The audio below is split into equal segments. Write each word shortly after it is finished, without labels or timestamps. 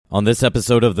On this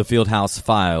episode of the Fieldhouse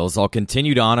Files, I'll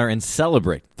continue to honor and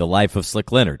celebrate the life of Slick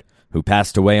Leonard, who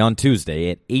passed away on Tuesday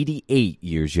at 88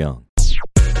 years young.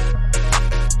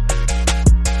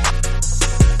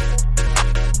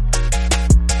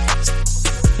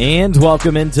 And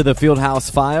welcome into the Fieldhouse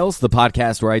Files, the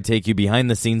podcast where I take you behind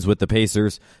the scenes with the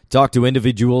Pacers, talk to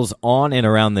individuals on and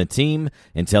around the team,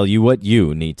 and tell you what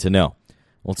you need to know.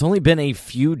 Well, it's only been a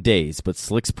few days, but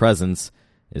Slick's presence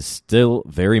is still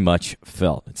very much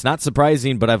felt. It's not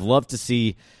surprising, but I've loved to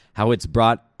see how it's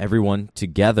brought everyone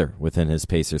together within his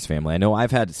Pacers family. I know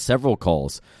I've had several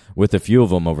calls with a few of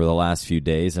them over the last few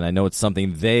days, and I know it's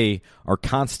something they are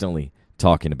constantly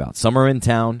talking about. Some are in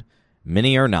town,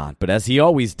 many are not, but as he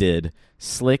always did,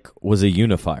 Slick was a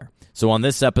unifier. So on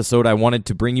this episode, I wanted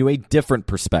to bring you a different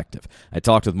perspective. I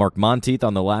talked with Mark Monteith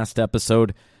on the last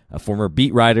episode, a former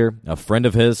beat writer, a friend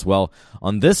of his. Well,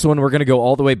 on this one, we're going to go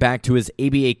all the way back to his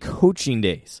ABA coaching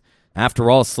days. After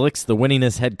all, Slick's the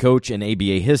winningest head coach in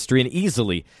ABA history and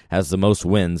easily has the most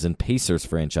wins in Pacers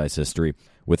franchise history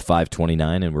with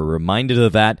 529, and we're reminded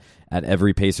of that at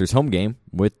every Pacers home game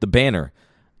with the banner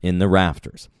in the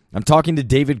rafters. I'm talking to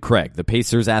David Craig, the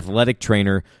Pacers athletic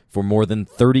trainer for more than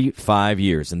 35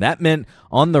 years, and that meant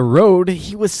on the road,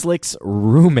 he was Slick's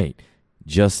roommate.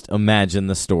 Just imagine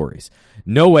the stories.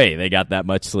 No way they got that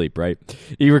much sleep, right?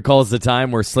 He recalls the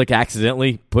time where Slick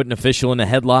accidentally put an official in a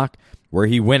headlock, where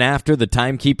he went after the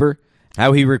timekeeper,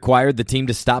 how he required the team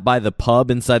to stop by the pub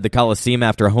inside the Coliseum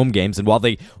after home games, and while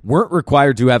they weren't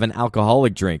required to have an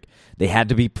alcoholic drink, they had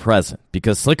to be present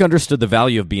because Slick understood the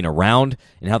value of being around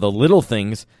and how the little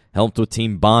things helped with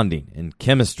team bonding and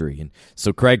chemistry. And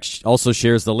so Craig also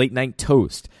shares the late night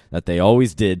toast that they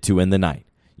always did to end the night.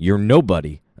 You're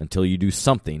nobody until you do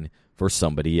something for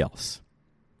somebody else.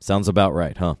 Sounds about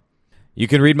right, huh? You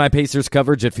can read my Pacers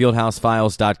coverage at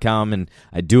fieldhousefiles.com, and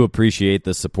I do appreciate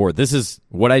the support. This is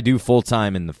what I do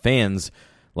full-time, and the fans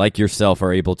like yourself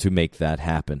are able to make that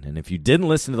happen. And if you didn't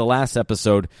listen to the last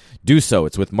episode, do so.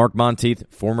 It's with Mark Monteith,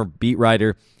 former beat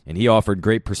writer, and he offered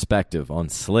great perspective on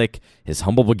Slick, his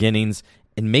humble beginnings,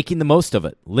 and making the most of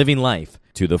it, living life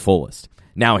to the fullest.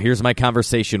 Now, here's my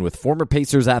conversation with former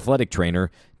Pacers athletic trainer,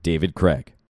 David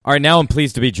Craig. All right, now I'm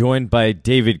pleased to be joined by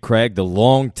David Craig, the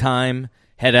longtime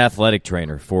head athletic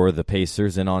trainer for the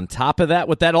Pacers. And on top of that,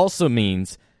 what that also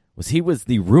means was he was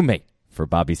the roommate for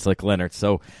Bobby Slick Leonard.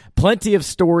 So plenty of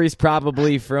stories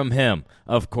probably from him,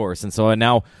 of course. And so I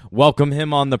now welcome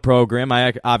him on the program.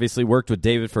 I obviously worked with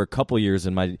David for a couple years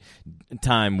in my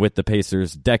time with the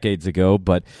Pacers decades ago.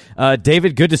 But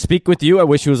David, good to speak with you. I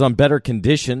wish it was on better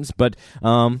conditions. But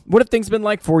what have things been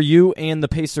like for you and the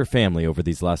Pacer family over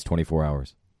these last 24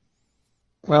 hours?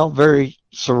 Well, very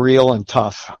surreal and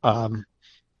tough.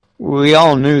 We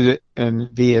all knew that and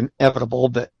the inevitable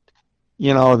that,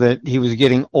 that he was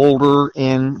getting older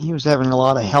and he was having a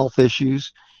lot of health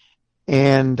issues.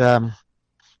 And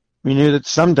we knew that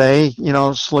someday,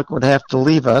 Slick would have to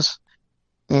leave us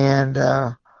and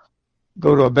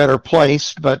go to a better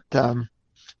place. But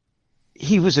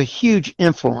he was a huge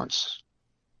influence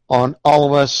on all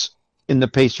of us in the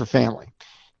Pacer family.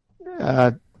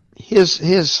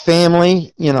 His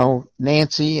family,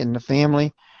 Nancy and the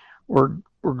family were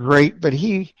great, but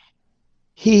he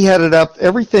headed up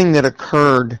everything that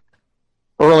occurred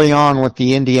early on with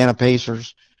the Indiana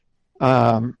Pacers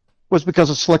was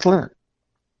because of Slick Leonard.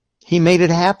 He made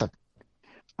it happen.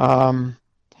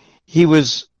 He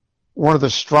was one of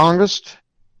the strongest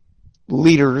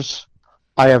leaders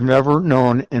I have never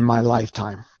known in my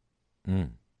lifetime.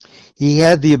 He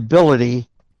had the ability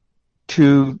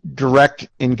to direct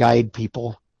and guide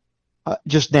people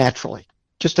just naturally,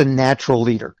 just a natural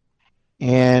leader.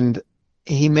 And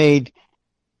he made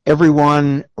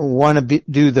everyone want to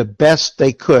do the best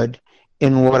they could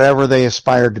in whatever they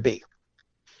aspired to be.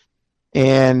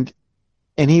 And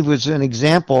he was an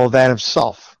example of that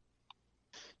himself.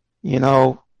 I don't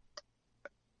know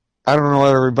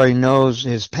if everybody knows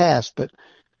his past, but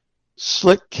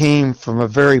Slick came from a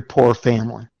very poor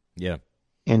family. Yeah.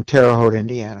 In Terre Haute,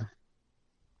 Indiana.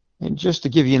 And just to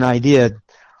give you an idea,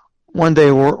 one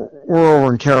day we're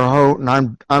over in Terre Haute,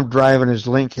 and I'm driving his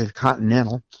Lincoln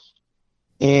Continental,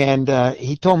 and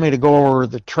he told me to go over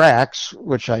the tracks,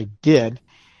 which I did,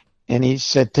 and he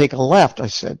said, "Take a left." I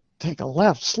said, "Take a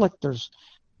left, Slick. There's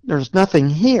nothing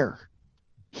here."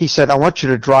 He said, "I want you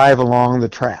to drive along the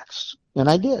tracks," and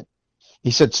I did.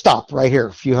 He said, "Stop right here,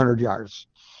 a few hundred yards."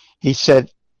 He said,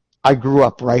 "I grew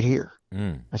up right here."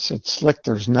 I said, "Slick,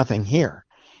 there's nothing here."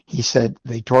 He said,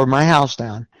 "They tore my house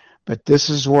down, but this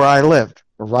is where I lived,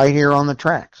 right here on the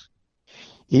tracks."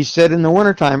 He said in the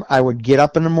wintertime, I would get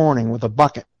up in the morning with a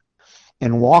bucket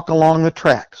and walk along the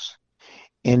tracks.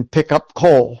 and pick up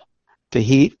coal to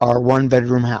heat our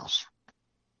one-bedroom house.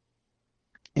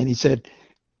 And he said,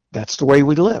 that's the way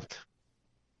we lived.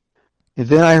 And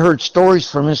then I heard stories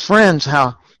from his friends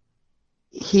how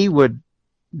he would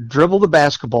dribble the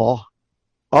basketball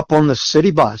up on the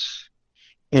city bus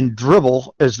and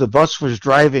dribble as the bus was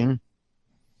driving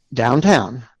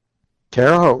downtown,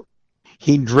 Terre Haute.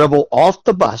 He'd dribble off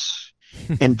the bus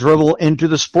and dribble into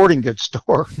the sporting goods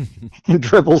store and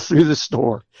dribble through the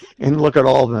store and look at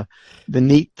all the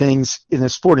neat things in the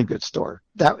sporting goods store.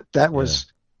 That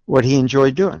was what he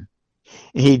enjoyed doing.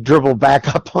 And he'd dribble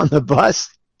back up on the bus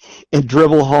and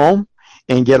dribble home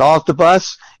and get off the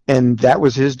bus, and that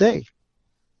was his day.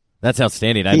 That's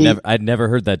outstanding. I'd never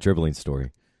heard that dribbling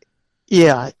story.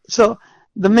 Yeah. So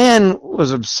the man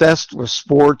was obsessed with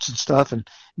sports and stuff, and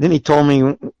then he told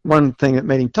me one thing that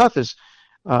made him tough is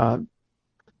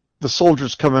the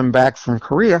soldiers coming back from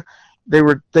Korea, they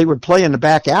would play in the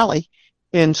back alley,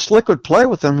 and Slick would play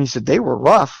with them. He said they were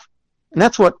rough, and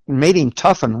that's what made him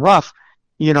tough and rough,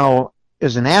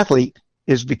 as an athlete,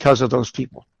 is because of those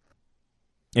people.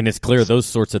 And it's clear those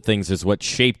sorts of things is what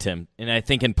shaped him. And I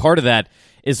think, and part of that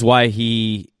is why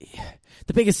the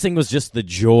biggest thing was just the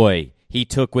joy he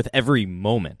took with every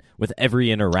moment, with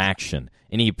every interaction,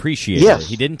 and he appreciated it.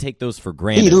 He didn't take those for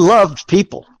granted. He loved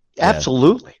people,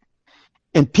 absolutely.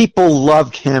 And people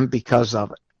loved him because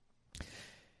of it.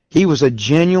 He was a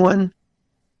genuine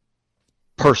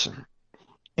person,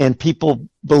 and people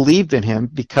believed in him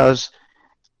because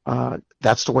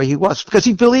that's the way he was, because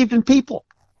he believed in people.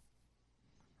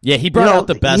 Yeah, he brought out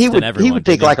the best in everyone. He would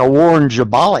take like a Warren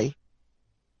Jabali,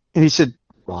 and he said,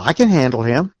 well, I can handle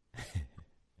him.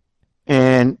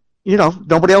 And,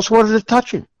 nobody else wanted to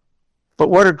touch him. But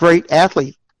what a great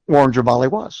athlete Warren Jabali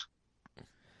was.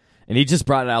 And he just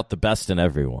brought out the best in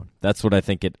everyone. That's what I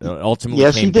think it ultimately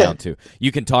came down to.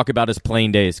 You can talk about his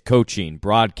playing days, coaching,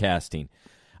 broadcasting.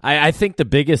 I think the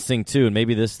biggest thing, too, and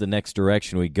maybe this is the next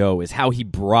direction we go, is how he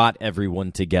brought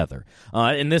everyone together.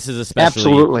 And this is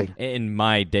especially in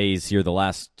my days here, the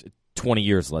last 20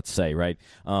 years, let's say, right?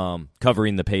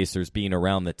 Covering the Pacers, being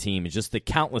around the team, and just the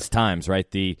countless times, right?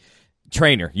 The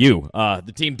trainer,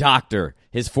 the team doctor,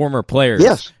 his former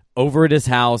players, over at his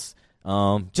house,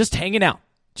 just hanging out,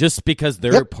 just because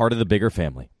they're part of the bigger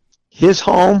family. His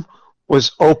home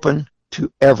was open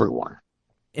to everyone.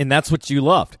 And that's what you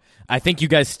loved. I think you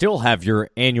guys still have your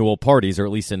annual parties, or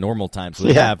at least in normal times.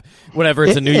 We have whatever,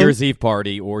 it's a New Year's Eve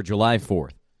party or July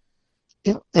 4th.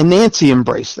 Yeah, and Nancy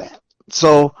embraced that.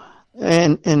 So,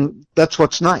 and that's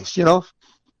what's nice,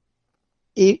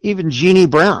 Even Jeannie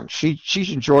Brown, she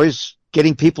enjoys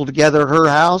getting people together at her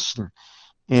house,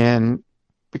 and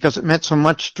because it meant so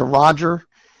much to Roger.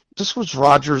 This was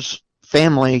Roger's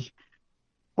family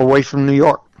away from New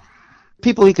York.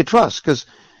 People he could trust, because,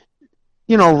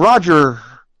 Roger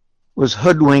was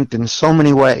hoodwinked in so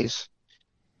many ways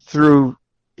through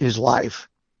his life,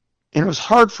 and it was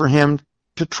hard for him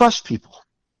to trust people.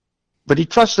 But he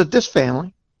trusted this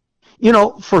family.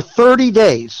 For 30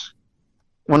 days,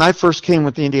 when I first came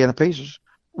with the Indiana Pacers,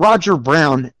 Roger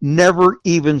Brown never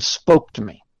even spoke to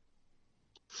me.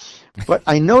 But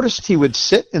I noticed he would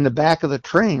sit in the back of the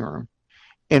training room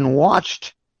and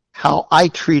watched how I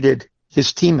treated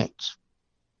his teammates.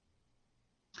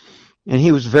 And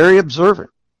he was very observant.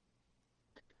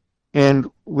 And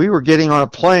we were getting on a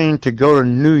plane to go to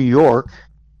New York,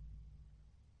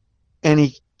 and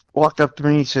he walked up to me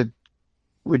and he said,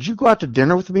 would you go out to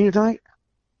dinner with me tonight?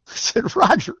 I said,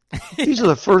 Roger, these are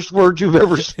the first words you've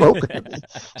ever spoken to me.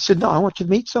 He said, no, I want you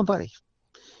to meet somebody.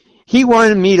 He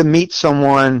wanted me to meet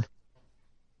someone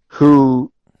who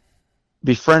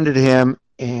befriended him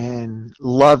and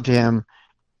loved him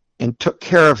and took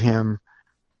care of him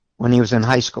when he was in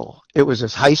high school. It was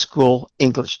his high school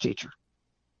English teacher.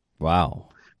 Wow.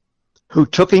 Who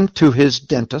took him to his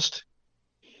dentist,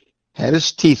 had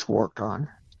his teeth worked on,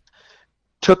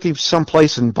 took him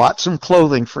someplace and bought some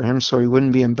clothing for him so he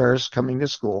wouldn't be embarrassed coming to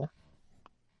school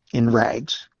in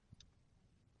rags.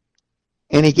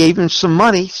 And he gave him some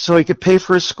money so he could pay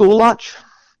for his school lunch.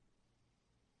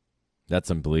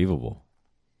 That's unbelievable.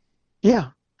 Yeah.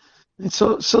 And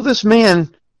so this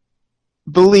man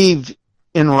believed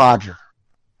in Roger.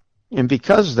 And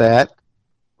because of that,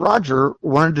 Roger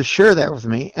wanted to share that with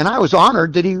me, and I was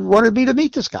honored that he wanted me to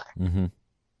meet this guy. Mm-hmm.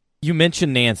 You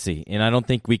mentioned Nancy, and I don't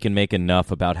think we can make enough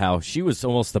about how she was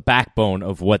almost the backbone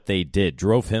of what they did,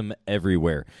 drove him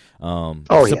everywhere,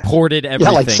 supported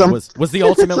everything, was the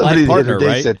ultimate life partner,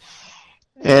 right? Said,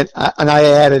 and I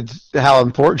added how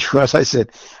important she was. I said,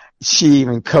 she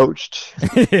even coached.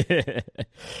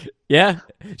 Yeah,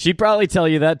 she'd probably tell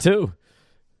you that too.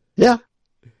 Yeah,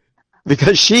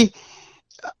 because she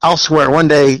I'll swear, one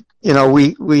day,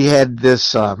 we had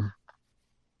this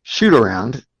shoot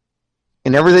around,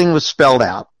 and everything was spelled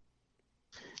out.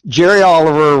 Jerry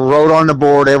Oliver wrote on the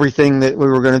board everything that we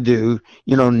were going to do,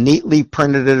 neatly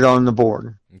printed it on the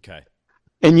board. Okay.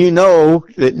 And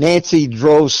that Nancy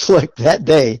drove Slick that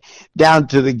day down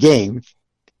to the game.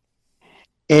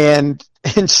 And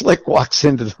Slick walks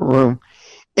into the room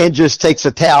and just takes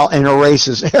a towel and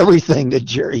erases everything that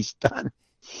Jerry's done.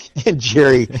 And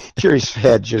Jerry's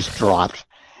head just dropped.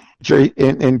 Jerry,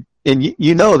 and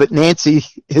that Nancy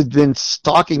had been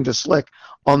talking to Slick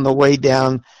on the way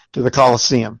down to the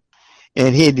Coliseum.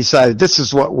 And he had decided this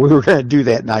is what we were going to do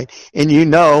that night. And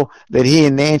that he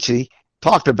and Nancy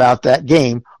talked about that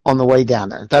game on the way down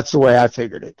there. That's the way I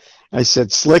figured it. I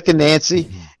said, Slick and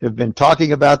Nancy have been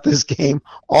talking about this game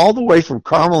all the way from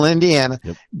Carmel, Indiana,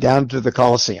 down to the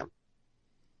Coliseum.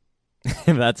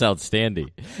 That's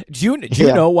outstanding. Do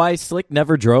you know why Slick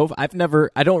never drove? I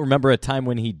don't remember a time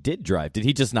when he did drive. Did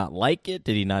he just not like it?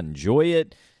 Did he not enjoy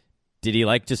it? Did he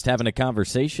like just having a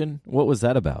conversation? What was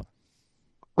that about?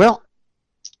 Well,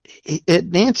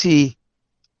 Nancy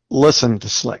listened to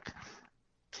Slick.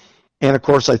 And, of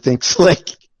course, I think Slick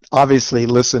obviously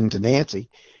listened to Nancy.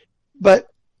 But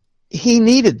he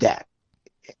needed that.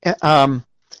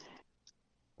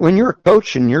 When you're a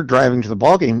coach and you're driving to the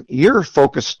ballgame, you're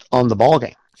focused on the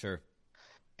ballgame. Sure.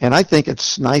 And I think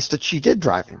it's nice that she did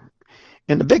drive him.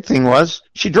 And the big thing was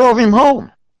she drove him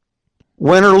home,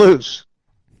 win or lose,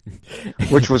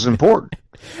 which was important.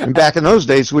 And back in those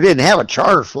days, we didn't have a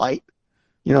charter flight,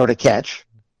 to catch.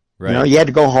 Right. You had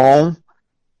to go home,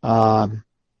 go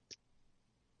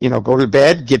to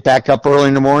bed, get back up early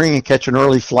in the morning and catch an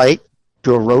early flight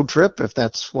to a road trip, if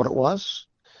that's what it was.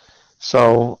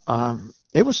 So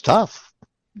it was tough.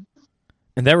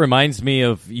 And that reminds me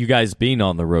of you guys being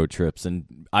on the road trips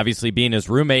and obviously being his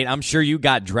roommate. I'm sure you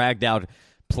got dragged out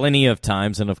plenty of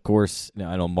times. And, of course,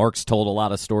 I know Mark's told a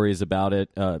lot of stories about it,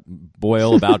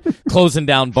 Boyle, about closing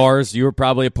down bars. You were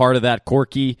probably a part of that.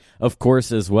 Corky, of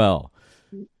course, as well.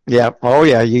 Yeah. Oh,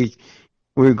 yeah. We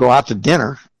would go out to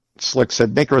dinner. Slick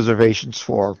said, make reservations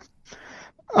for,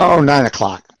 9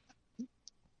 o'clock.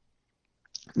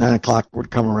 9 o'clock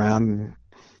would come around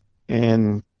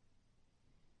and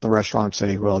the restaurant would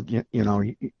say, well,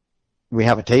 we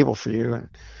have a table for you. And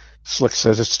Slick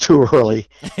says, it's too early.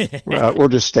 We'll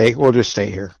just stay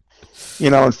here.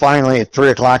 And finally at 3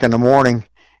 o'clock in the morning,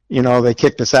 they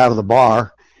kicked us out of the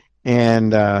bar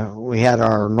and we had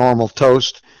our normal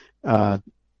toast,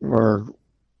 where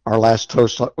our last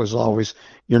toast was always,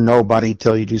 you're nobody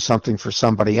till you do something for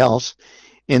somebody else.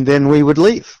 And then we would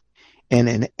leave. And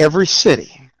in every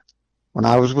city, when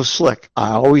I was with Slick,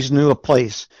 I always knew a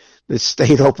place that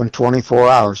stayed open 24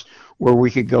 hours where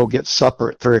we could go get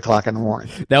supper at 3 o'clock in the morning.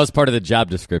 That was part of the job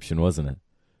description, wasn't it?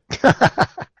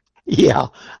 Yeah,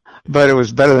 but it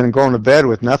was better than going to bed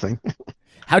with nothing.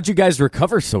 How'd you guys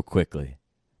recover so quickly?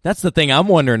 That's the thing I'm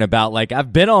wondering about. Like,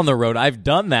 I've been on the road. I've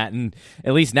done that, and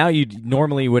at least now you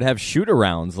normally would have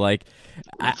shoot-arounds. Like,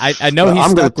 I know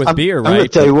he's stuck with beer, right? I'm going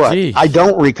to tell you what. I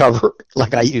don't recover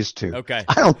like I used to. Okay.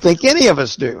 I don't think any of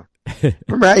us do.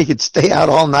 Remember how you could stay out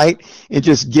all night and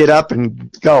just get up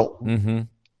and go? Mm-hmm.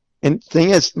 And the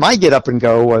thing is, my get up and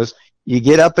go was you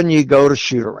get up and you go to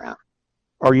shoot-around,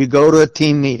 or you go to a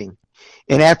team meeting.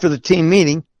 And after the team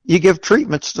meeting, you give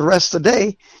treatments the rest of the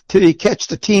day till you catch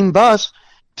the team bus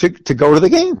to go to the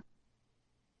game.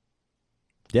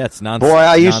 Yeah, it's nonstop. Boy,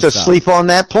 I used to sleep on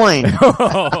that plane.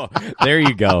 Oh, there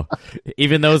you go.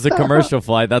 Even though it's a commercial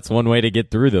flight, that's one way to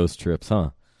get through those trips,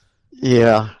 huh?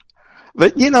 Yeah.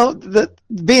 But,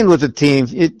 being with the team,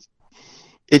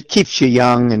 it keeps you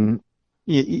young and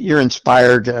you're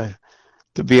inspired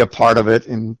to be a part of it.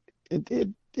 And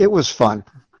it was fun.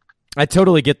 I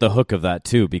totally get the hook of that,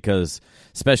 too, because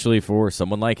especially for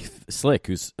someone like Slick,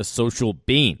 who's a social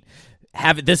being,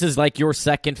 this is like your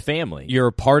second family. You're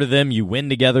a part of them. You win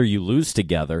together. You lose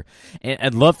together. And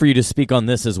I'd love for you to speak on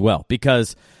this as well,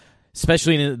 because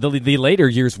especially in the later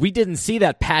years, we didn't see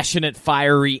that passionate,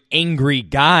 fiery, angry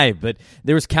guy. But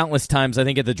there was countless times, I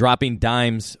think, at the Dropping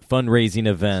Dimes fundraising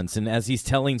events, and as he's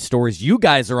telling stories, you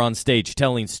guys are on stage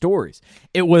telling stories.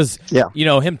 It was,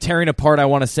 him tearing apart, I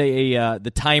want to say,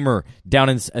 the timer down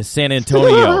in San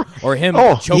Antonio, or him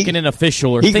choking an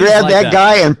official, or he things grabbed like that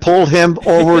guy and pulled him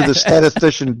over the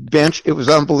statistician bench. It was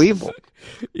unbelievable.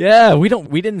 Yeah,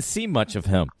 we didn't see much of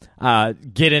him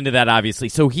get into that, obviously.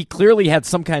 So he clearly had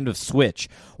some kind of switch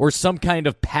or some kind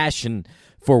of passion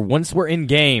for, once we're in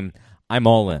game, I'm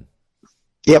all in.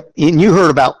 Yep, and you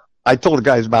heard I told the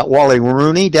guys about Wally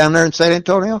Rooney down there in San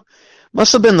Antonio.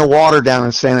 Must have been the water down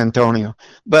in San Antonio.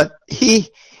 But he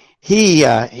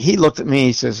he looked at me.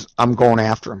 He says, "I'm going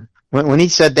after him." When he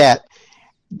said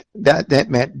that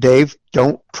meant, Dave,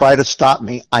 don't try to stop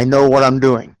me. I know what I'm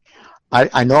doing.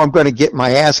 I know I'm going to get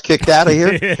my ass kicked out of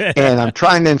here, and I'm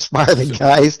trying to inspire the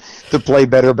guys to play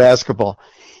better basketball.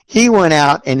 He went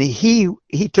out and he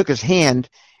took his hand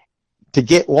to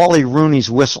get Wally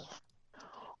Rooney's whistle.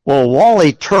 Well,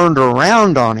 Wally turned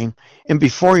around on him, and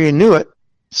before you knew it,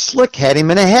 Slick had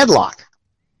him in a headlock.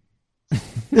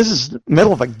 This is the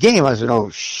middle of a game. I said, "Oh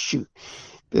shoot,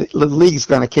 the league's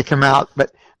going to kick him out."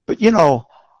 But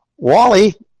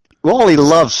Wally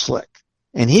loves Slick.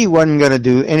 And he wasn't going to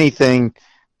do anything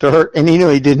to hurt. And he knew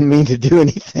he didn't mean to do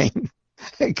anything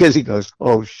because he goes,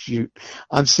 "Oh, shoot.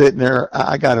 I'm sitting there.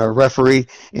 I got a referee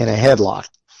in a headlock."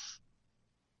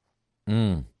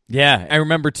 Yeah, I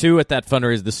remember, too, at that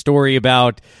fundraiser, the story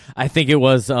about, I think it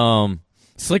was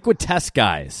Slick would test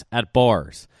guys at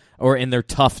bars or in their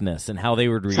toughness and how they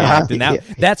would react. And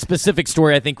that specific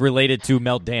story, I think, related to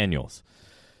Mel Daniels.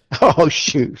 Oh,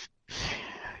 shoot.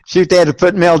 Shoot, they had to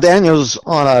put Mel Daniels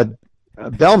on a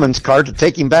bellman's cart to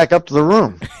take him back up to the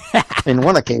room in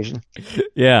one occasion.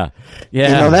 Yeah.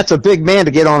 That's a big man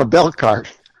to get on a bell cart.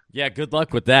 Yeah, good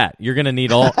luck with that. You're gonna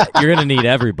need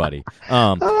everybody.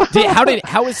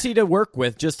 How is he to work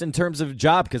with, just in terms of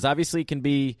job? Because obviously it can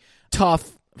be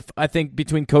tough. I think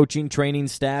between coaching, training,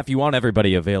 staff, you want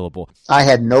everybody available. I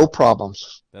had no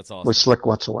problems. That's awesome. With Slick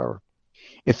whatsoever.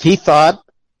 If he thought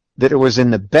that it was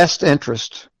in the best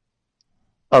interest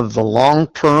of the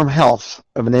long-term health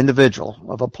of an individual,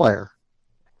 of a player,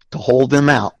 to hold them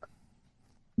out,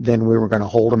 then we were going to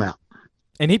hold them out.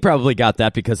 And he probably got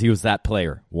that because he was that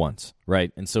player once,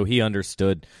 right? And so he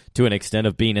understood to an extent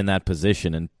of being in that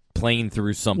position and playing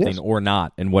through something or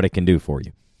not and what it can do for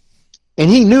you. And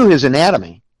he knew his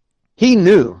anatomy. He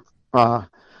knew. There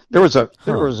was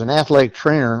an athletic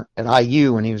trainer at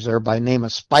IU when he was there by the name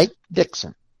of Spike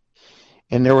Dixon.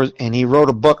 And he wrote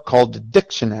a book called The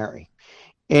Dictionary.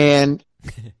 And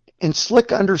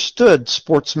Slick understood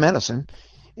sports medicine,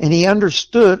 and he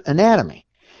understood anatomy.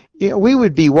 We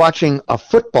would be watching a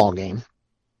football game,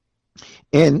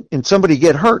 and somebody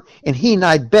get hurt, and he and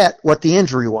I bet what the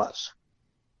injury was.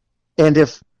 And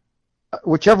if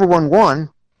whichever one won,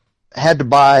 had to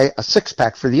buy a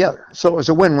six-pack for the other. So it was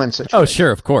a win-win situation. Oh,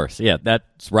 sure, of course. Yeah,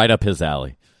 that's right up his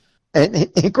alley. And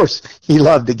of course, he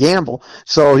loved to gamble,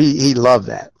 so he loved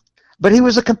that. But he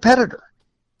was a competitor.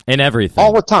 In everything.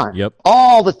 All the time. Yep.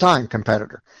 All the time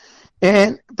competitor.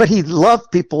 But he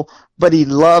loved people, but he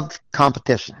loved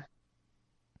competition.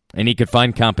 And he could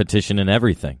find competition in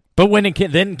everything. But when it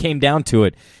then came down to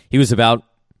it, he was about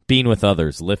being with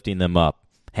others, lifting them up,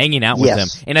 hanging out with them.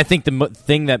 And I think the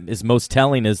thing that is most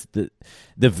telling is the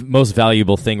most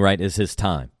valuable thing, right, is his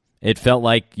time. It felt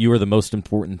like you were the most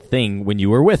important thing when you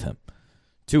were with him,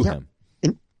 him.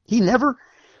 And he never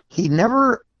he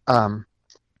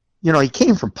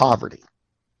came from poverty,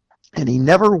 and he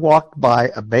never walked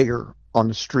by a beggar on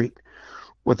the street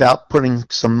without putting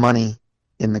some money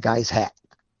in the guy's hat,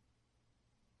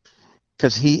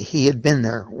 because he had been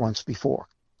there once before.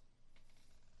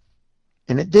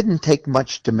 And it didn't take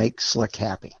much to make Slick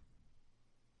happy.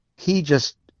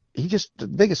 The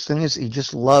biggest thing is he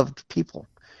just loved people,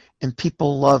 and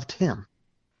people loved him.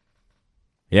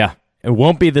 Yeah, it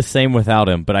won't be the same without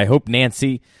him, but I hope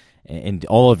Nancy and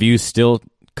all of you still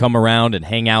come around and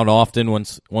hang out often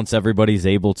once everybody's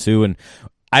able to. And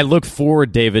I look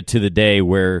forward, David, to the day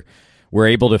where we're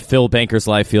able to fill Bankers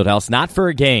Life Fieldhouse, not for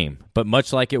a game, but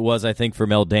much like it was, I think, for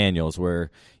Mel Daniels,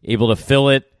 we're able to fill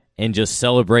it and just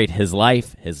celebrate his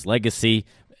life, his legacy,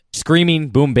 screaming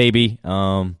 "Boom Baby"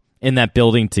 in that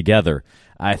building together,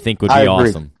 I think would be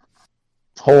awesome.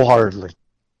 Wholeheartedly.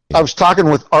 I was talking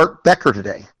with Art Becker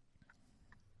today.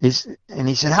 He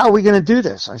said, "How are we going to do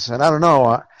this?" I said, "I don't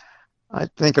know. I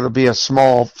think it'll be a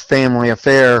small family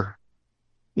affair,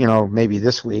 maybe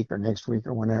this week or next week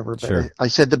or whenever." But sure. I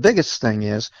said the biggest thing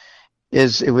is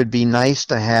it would be nice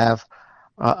to have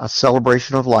a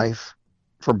celebration of life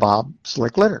for Bob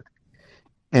Slick Leonard.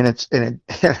 And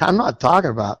I'm not talking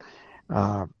about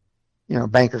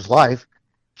Banker's Life.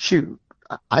 Shoot,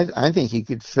 I think he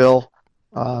could fill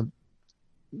the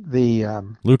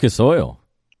Lucas Oil.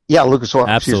 Yeah, Lucas Oil.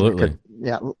 Absolutely.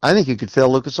 I think you could fill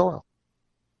Lucas Oil.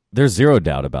 There's zero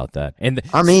doubt about that. And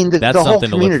I mean, that's the whole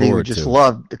something community to look would just to.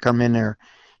 love to come in there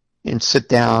and sit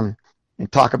down and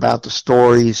talk about the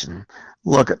stories and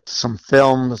look at some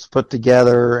films put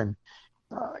together. And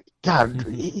God,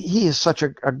 he is such a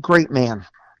great man,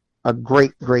 a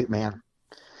great, great man.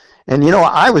 And,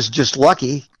 I was just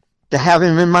lucky to have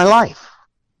him in my life.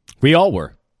 We all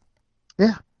were.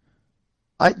 Yeah.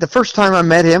 The first time I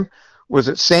met him was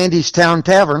at Sandy's Town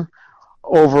Tavern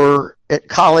over at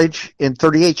college in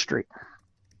 38th Street.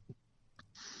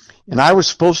 And I was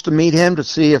supposed to meet him to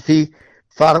see if he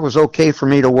thought it was okay for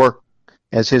me to work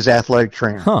as his athletic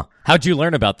trainer. Huh. How'd you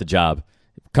learn about the job?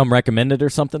 Come recommended or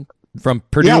something? From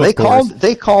Purdue, yeah, of course.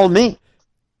 They called me.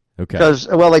 Okay. Because,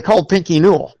 they called Pinky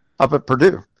Newell up at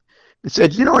Purdue. They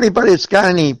said, you know anybody that's got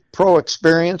any pro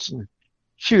experience? And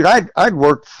shoot, I'd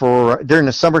worked during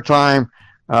the summertime,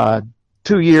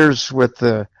 2 years with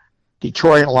the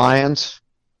Detroit Lions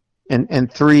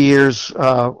and 3 years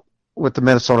with the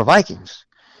Minnesota Vikings.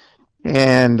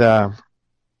 And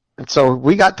so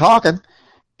we got talking,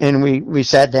 and we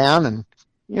sat down and,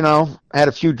 had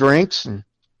a few drinks.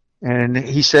 And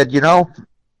he said,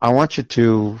 I want you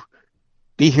to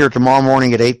be here tomorrow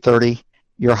morning at 8:30.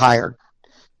 You're hired.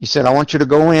 He said, I want you to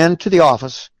go into the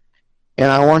office,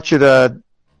 and I want you to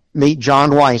meet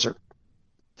John Weiser,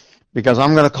 because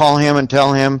I'm going to call him and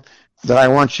tell him that I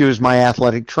want you as my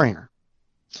athletic trainer.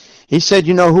 He said,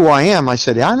 you know who I am? I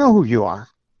said, yeah, I know who you are.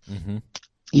 Mm-hmm.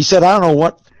 He said, I don't know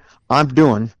what I'm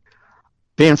doing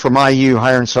being from IU,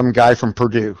 hiring some guy from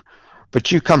Purdue,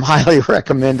 but you come highly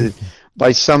recommended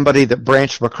by somebody that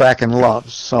Branch McCracken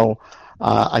loves. So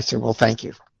I said, well, thank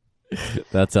you.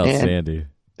 That's outstanding. And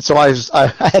so I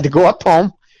had to go up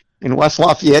home in West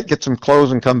Lafayette, get some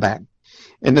clothes, and come back.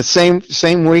 And the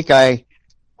same week I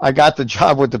got the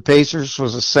job with the Pacers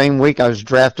was the same week I was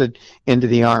drafted into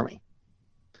the Army.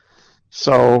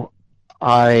 So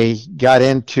I got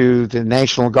into the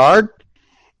National Guard,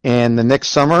 and the next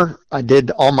summer I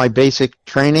did all my basic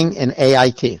training in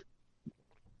AIT.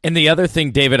 And the other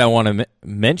thing, David, I want to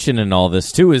mention in all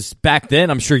this, too, is back then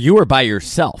I'm sure you were by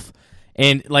yourself.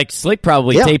 And like Slick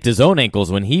probably taped his own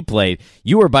ankles when he played.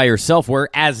 You were by yourself,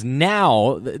 whereas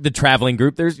now the traveling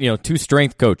group, there's 2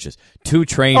 strength coaches, 2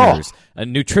 trainers, a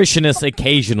nutritionist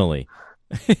occasionally.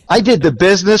 I did the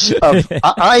business of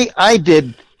I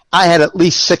had at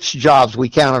least 6 jobs. We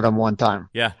counted them one time.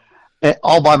 Yeah.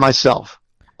 All by myself.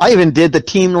 I even did the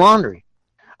team laundry.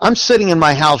 I'm sitting in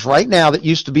my house right now that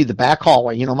used to be the back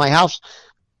hallway. My house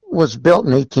was built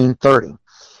in 1830.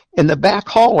 And the back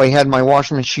hallway had my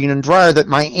washing machine and dryer that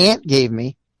my aunt gave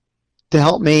me to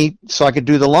help me so I could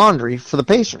do the laundry for the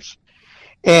Pacers.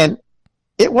 And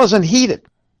it wasn't heated.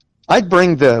 I'd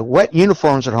bring the wet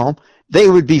uniforms at home. They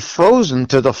would be frozen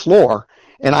to the floor,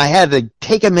 and I had to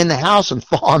take them in the house and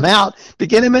thaw them out to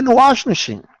get them in the washing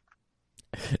machine.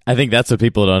 I think that's what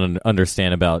people don't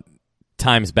understand about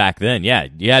times back then. Yeah,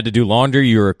 you had to do laundry.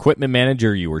 You were equipment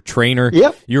manager. You were trainer.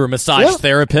 Yep. You were massage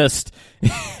therapist.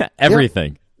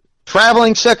 Everything. Yep.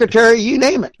 Traveling secretary, you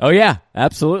name it. Oh yeah,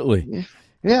 absolutely.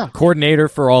 Yeah. Coordinator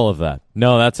for all of that.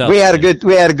 No, that's we had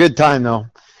a good time though,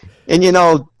 and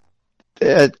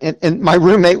and my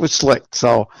roommate was Slick.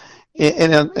 So,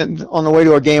 and on the way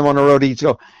to a game on the road, he'd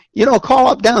go, call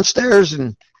up downstairs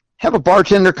and have a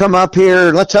bartender come up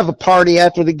here. Let's have a party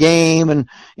after the game, and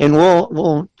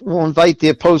we'll invite the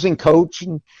opposing coach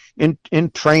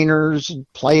and trainers and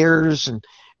players and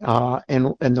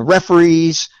the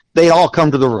referees. They all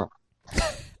come to the room.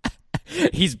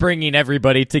 He's bringing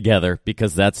everybody together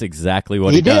because that's exactly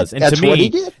what he does. And that's to me, what he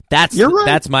did. You're right.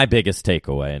 That's my biggest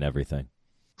takeaway in everything.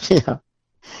 Yeah.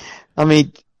 I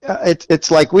mean,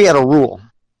 it's like we had a rule.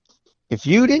 If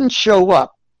you didn't show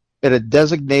up at a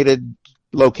designated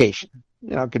location,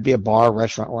 it could be a bar,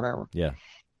 restaurant, whatever. Yeah.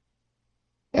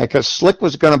 Because Slick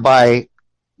the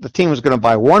team was going to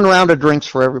buy 1 round of drinks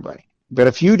for everybody. But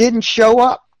if you didn't show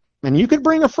up, and you could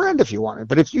bring a friend if you wanted,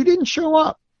 but if you didn't show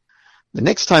up, the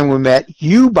next time we met,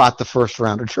 you bought the first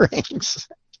round of drinks.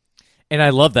 And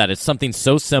I love that. It's something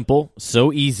so simple,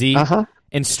 so easy,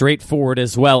 and straightforward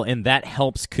as well, and that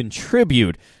helps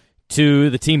contribute to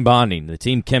the team bonding, the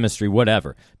team chemistry,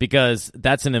 whatever, because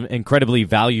that's an incredibly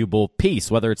valuable piece,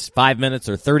 whether it's 5 minutes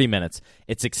or 30 minutes.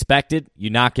 It's expected, you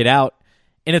knock it out,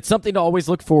 and it's something to always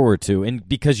look forward to, and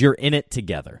because you're in it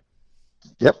together.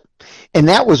 Yep. And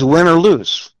that was win or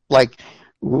lose. Like,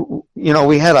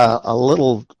 we had a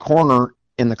little corner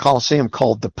in the Coliseum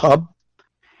called the Pub,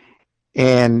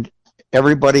 and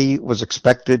everybody was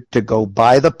expected to go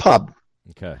by the pub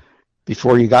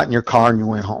before you got in your car and you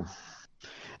went home.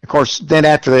 Of course, then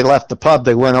after they left the pub,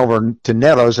 they went over to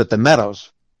Netto's at the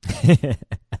Meadows.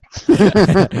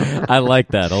 I like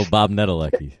that, old Bob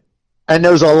Nettlecky. And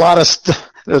there's a lot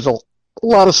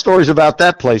of stories about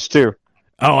that place too.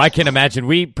 Oh, I can imagine.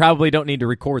 We probably don't need to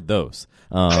record those.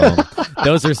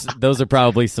 Those are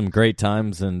probably some great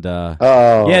times. And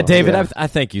David, yeah. I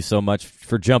thank you so much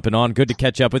for jumping on. Good to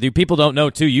catch up with you. People don't know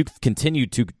too, you've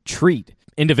continued to treat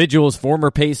individuals,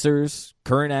 former Pacers,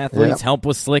 current athletes, help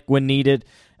with Slick when needed.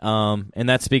 And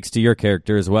that speaks to your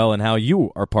character as well and how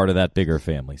you are part of that bigger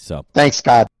family. So thanks,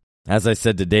 Scott. As I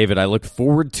said to David, I look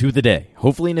forward to the day,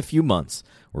 hopefully in a few months,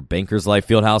 where Bankers Life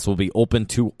Fieldhouse will be open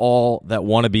to all that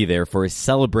want to be there for a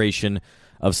celebration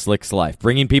of Slick's life.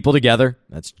 Bringing people together,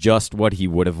 that's just what he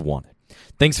would have wanted.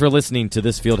 Thanks for listening to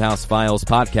this Fieldhouse Files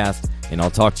podcast, and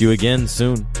I'll talk to you again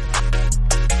soon.